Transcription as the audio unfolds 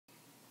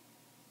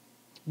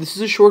This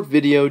is a short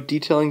video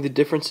detailing the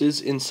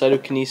differences in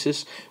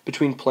cytokinesis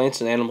between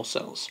plants and animal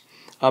cells.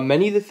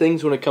 Many of the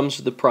things when it comes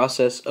to the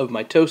process of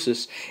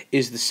mitosis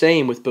is the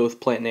same with both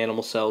plant and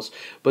animal cells,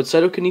 but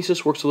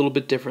cytokinesis works a little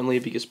bit differently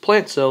because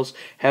plant cells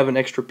have an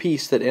extra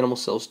piece that animal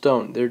cells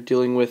don't. They're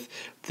dealing with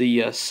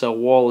the cell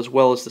wall as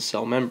well as the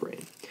cell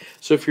membrane.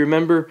 So if you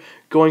remember,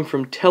 going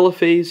from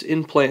telophase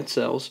in plant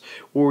cells,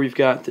 where we've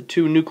got the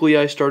two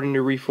nuclei starting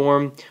to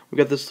reform, we've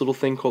got this little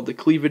thing called the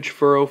cleavage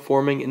furrow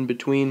forming in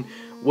between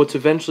what's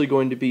eventually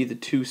going to be the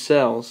two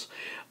cells.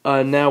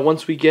 Now,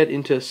 once we get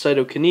into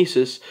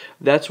cytokinesis,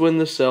 that's when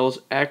the cells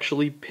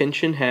actually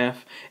pinch in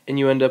half, and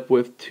you end up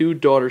with two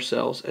daughter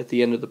cells at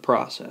the end of the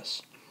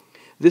process.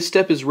 This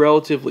step is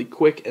relatively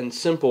quick and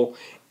simple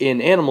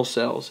in animal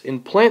cells.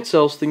 In plant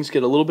cells, things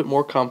get a little bit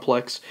more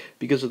complex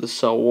because of the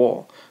cell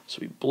wall. So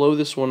we blow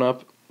this one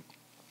up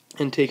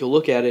and take a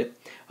look at it.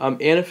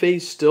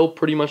 Anaphase still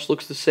pretty much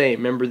looks the same.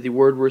 Remember, the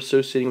word we're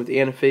associating with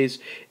anaphase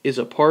is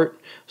apart,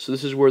 so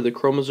this is where the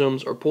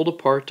chromosomes are pulled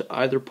apart to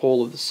either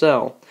pole of the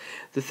cell.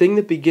 The thing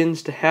that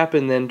begins to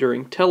happen then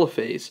during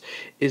telophase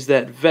is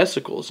that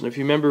vesicles, and if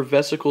you remember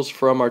vesicles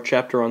from our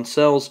chapter on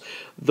cells,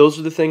 those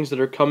are the things that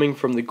are coming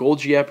from the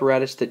Golgi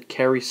apparatus that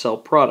carry cell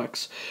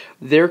products.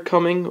 They're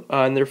coming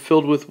and they're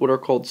filled with what are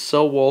called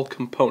cell wall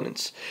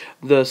components.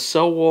 The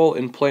cell wall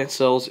in plant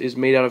cells is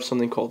made out of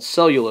something called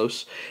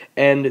cellulose,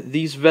 and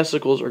these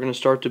vesicles are going to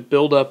start to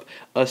build up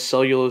a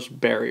cellulose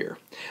barrier.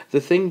 The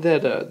thing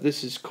that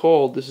this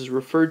is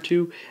referred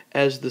to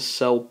as the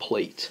cell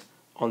plate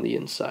on the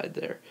inside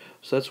there.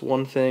 So that's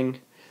one thing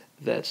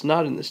that's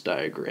not in this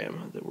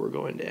diagram that we're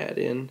going to add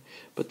in,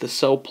 but the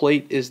cell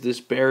plate is this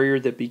barrier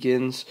that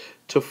begins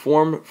to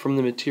form from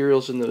the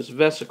materials in those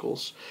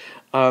vesicles.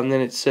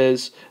 Then it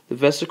says the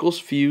vesicles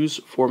fuse,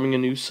 forming a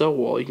new cell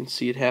wall. You can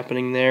see it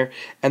happening there.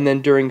 And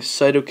then during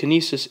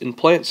cytokinesis in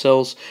plant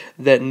cells,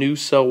 that new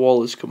cell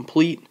wall is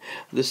complete.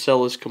 The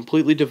cell is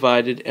completely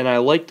divided, and I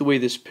like the way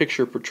this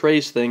picture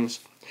portrays things.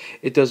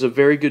 It does a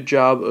very good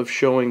job of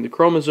showing the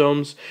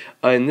chromosomes.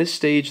 In this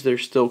stage, they're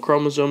still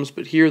chromosomes,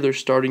 but here they're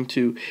starting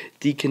to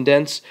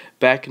decondense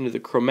back into the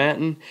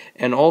chromatin.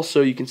 And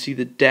also, you can see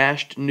the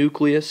dashed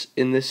nucleus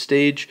in this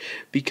stage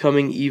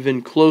becoming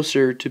even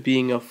closer to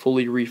being a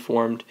fully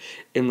reformed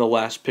in the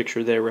last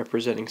picture there,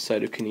 representing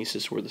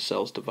cytokinesis where the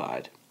cells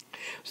divide.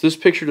 So this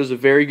picture does a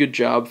very good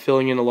job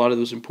filling in a lot of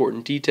those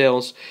important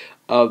details.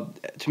 To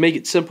make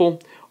it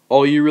simple,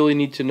 all you really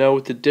need to know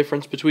with the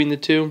difference between the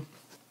two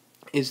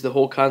is the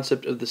whole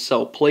concept of the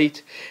cell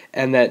plate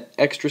and that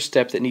extra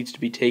step that needs to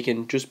be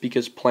taken just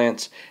because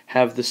plants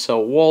have the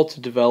cell wall to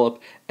develop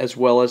as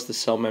well as the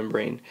cell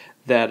membrane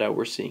that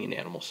we're seeing in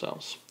animal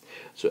cells.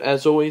 So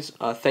as always,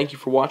 thank you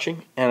for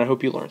watching, and I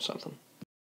hope you learned something.